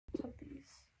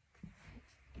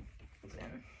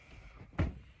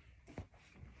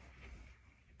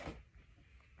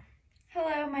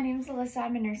Hello, my name is Alyssa.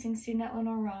 I'm a nursing student at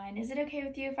Lenore Ryan. Is it okay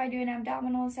with you if I do an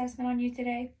abdominal assessment on you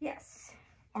today? Yes.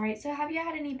 All right, so have you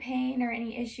had any pain or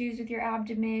any issues with your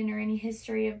abdomen or any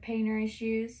history of pain or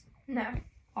issues? No.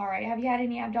 All right, have you had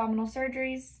any abdominal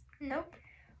surgeries? Nope.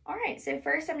 All right, so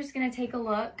first I'm just going to take a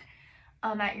look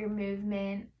at your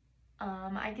movement.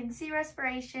 I can see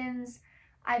respirations.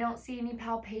 I don't see any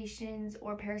palpations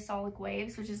or peristaltic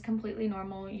waves, which is completely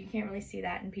normal. You can't really see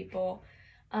that in people.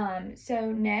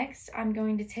 So next, I'm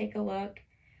going to take a look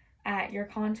at your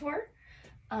contour.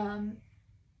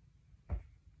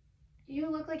 You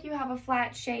look like you have a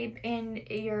flat shape and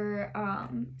your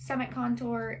stomach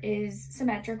contour is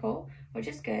symmetrical, which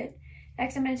is good.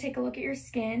 Next, I'm going to take a look at your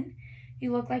skin.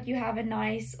 You look like you have a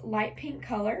nice light pink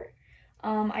color.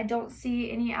 I don't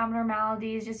see any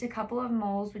abnormalities, just a couple of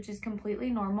moles, which is completely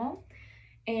normal.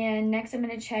 And next, I'm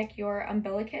going to check your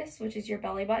umbilicus, which is your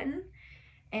belly button.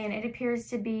 And it appears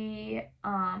to be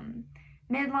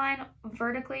midline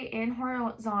vertically and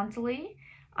horizontally.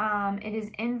 It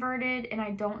is inverted, and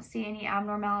I don't see any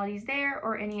abnormalities there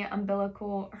or any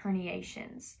umbilical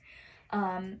herniations.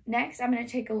 Next, I'm going to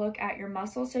take a look at your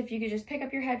muscles. So if you could just pick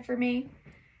up your head for me.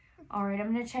 All right,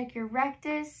 I'm going to check your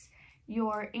rectus,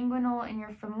 your inguinal, and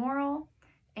your femoral.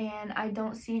 And I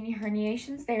don't see any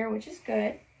herniations there, which is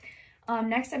good.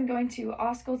 Next, I'm going to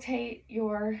auscultate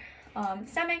your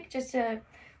stomach just to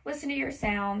listen to your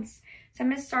sounds. So I'm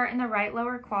going to start in the right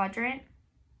lower quadrant.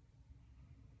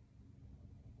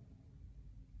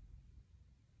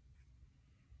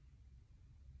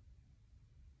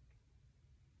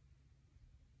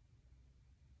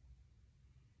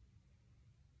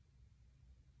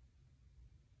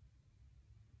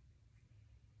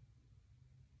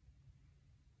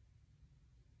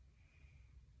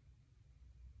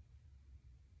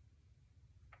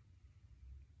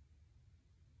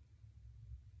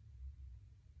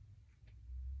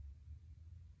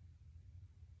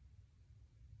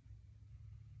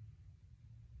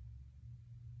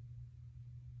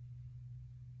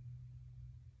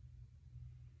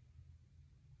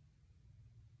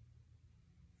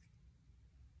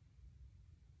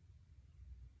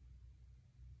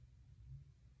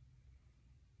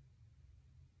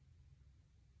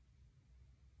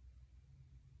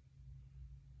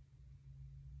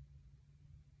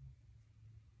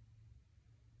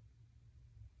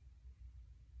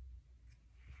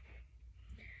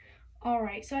 All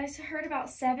right, so I heard about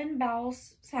 7 bowel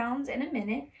sounds in a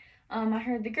minute. I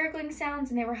heard the gurgling sounds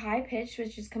and they were high pitched,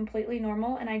 which is completely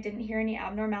normal, and I didn't hear any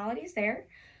abnormalities there.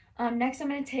 Next, I'm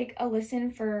going to take a listen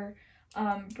for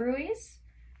bruits,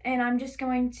 and I'm just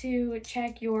going to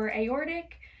check your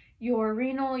aortic, your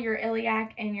renal, your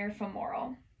iliac, and your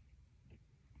femoral.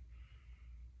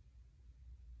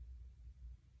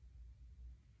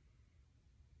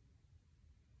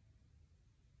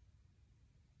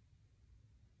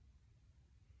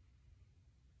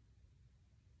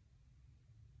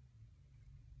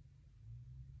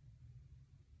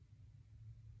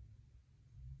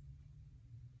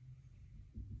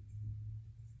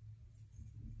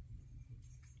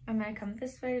 I'm going to come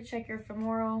this way to check your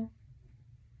femoral.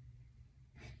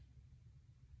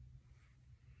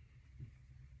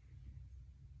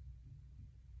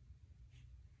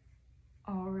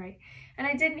 All right, and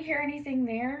I didn't hear anything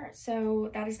there,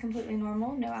 so that is completely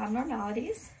normal, no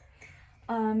abnormalities.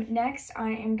 Next, I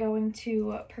am going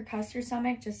to percuss your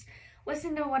stomach, just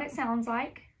listen to what it sounds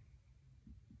like.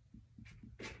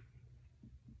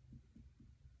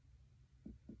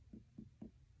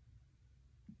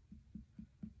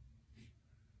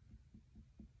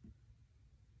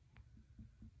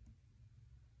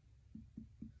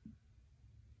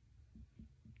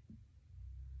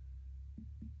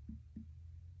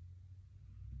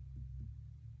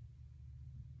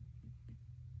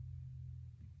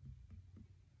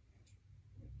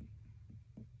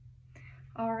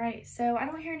 All right, so I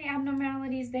don't hear any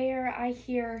abnormalities there. I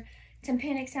hear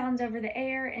tympanic sounds over the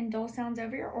air and dull sounds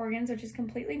over your organs, which is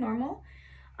completely normal.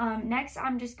 Next,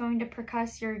 I'm just going to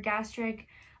percuss your gastric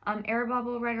air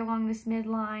bubble right along this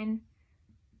midline.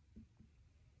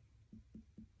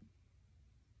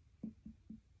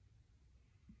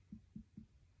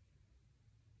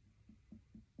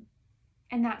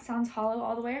 And that sounds hollow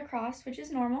all the way across, which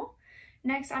is normal.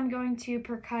 Next, I'm going to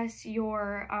percuss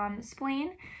your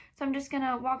spleen. So I'm just going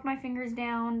to walk my fingers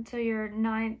down to your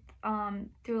 9th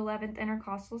through 11th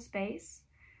intercostal space.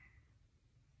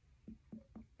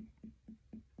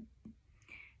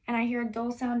 And I hear a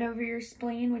dull sound over your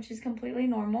spleen, which is completely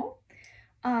normal.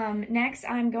 Next,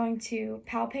 I'm going to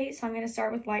palpate. So I'm going to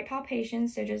start with light palpations.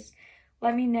 So just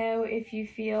let me know if you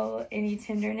feel any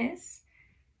tenderness.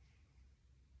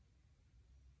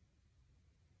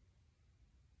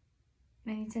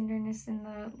 Any tenderness in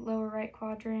the lower right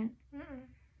quadrant? Mm-mm.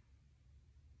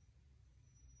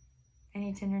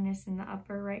 Any tenderness in the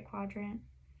upper right quadrant?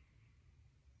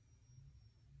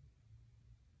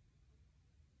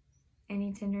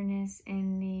 Any tenderness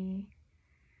in the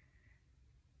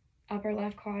upper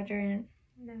left quadrant?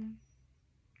 No.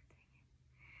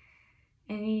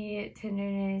 Any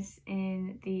tenderness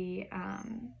in the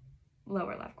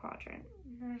lower left quadrant?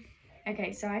 No.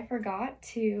 Okay, so I forgot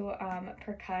to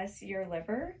percuss your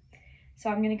liver. So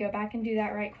I'm going to go back and do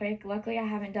that right quick. Luckily, I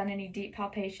haven't done any deep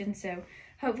palpation, so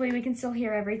hopefully we can still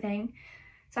hear everything.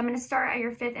 So I'm going to start at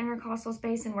your 5th intercostal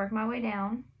space and work my way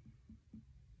down.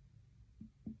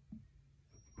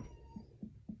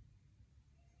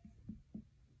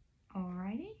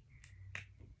 Alrighty.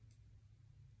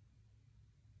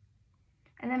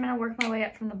 And then I'm going to work my way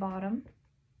up from the bottom.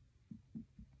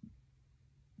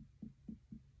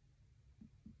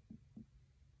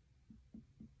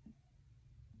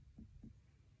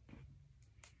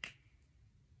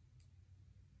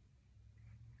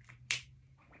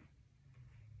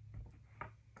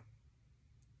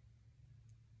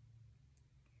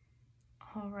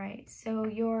 All right, so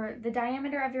the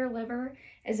diameter of your liver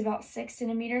is about 6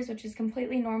 centimeters, which is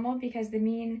completely normal because the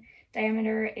mean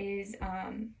diameter is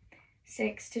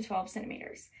 6 to 12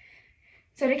 centimeters.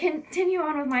 So to continue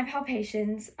on with my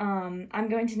palpations, I'm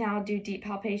going to now do deep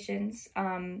palpations.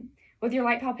 With your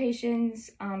light palpations,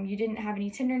 you didn't have any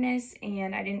tenderness,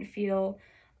 and I didn't feel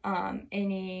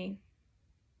any,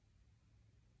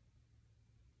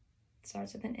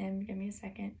 starts with an M, give me a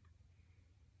second.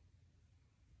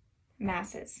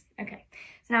 Masses. Okay,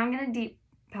 so now I'm going to deep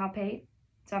palpate.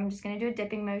 So I'm just going to do a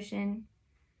dipping motion.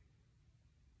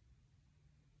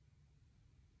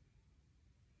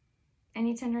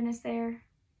 Any tenderness there?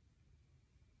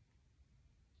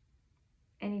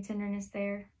 Any tenderness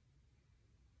there?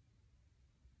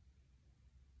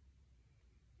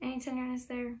 Any tenderness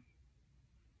there?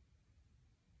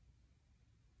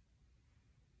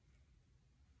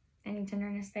 Any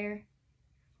tenderness there?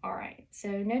 All right, so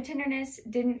no tenderness,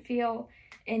 didn't feel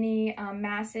any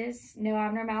masses, no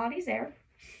abnormalities there.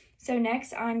 So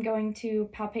next I'm going to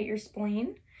palpate your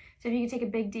spleen. So if you could take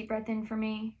a big deep breath in for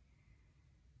me.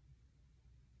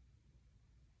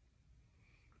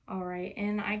 All right,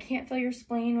 and I can't feel your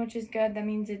spleen, which is good. That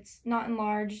means it's not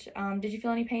enlarged. Did you feel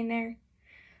any pain there?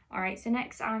 All right, so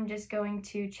next I'm just going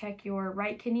to check your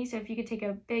right kidney. So if you could take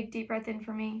a big deep breath in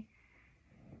for me.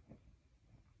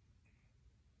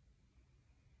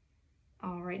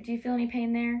 All right, do you feel any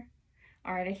pain there?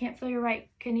 All right, I can't feel your right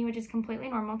kidney, which is completely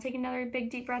normal. Take another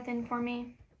big deep breath in for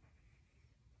me.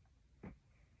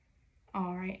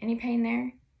 All right, any pain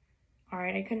there? All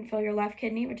right, I couldn't feel your left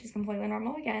kidney, which is completely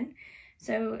normal again.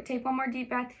 So take one more deep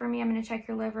breath for me. I'm gonna check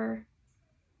your liver.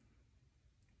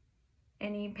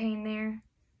 Any pain there?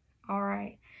 All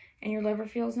right, and your liver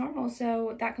feels normal.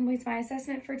 So that completes my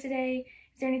assessment for today.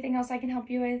 Is there anything else I can help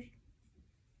you with?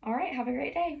 All right, have a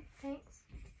great day. Thanks.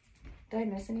 Did I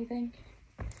miss anything?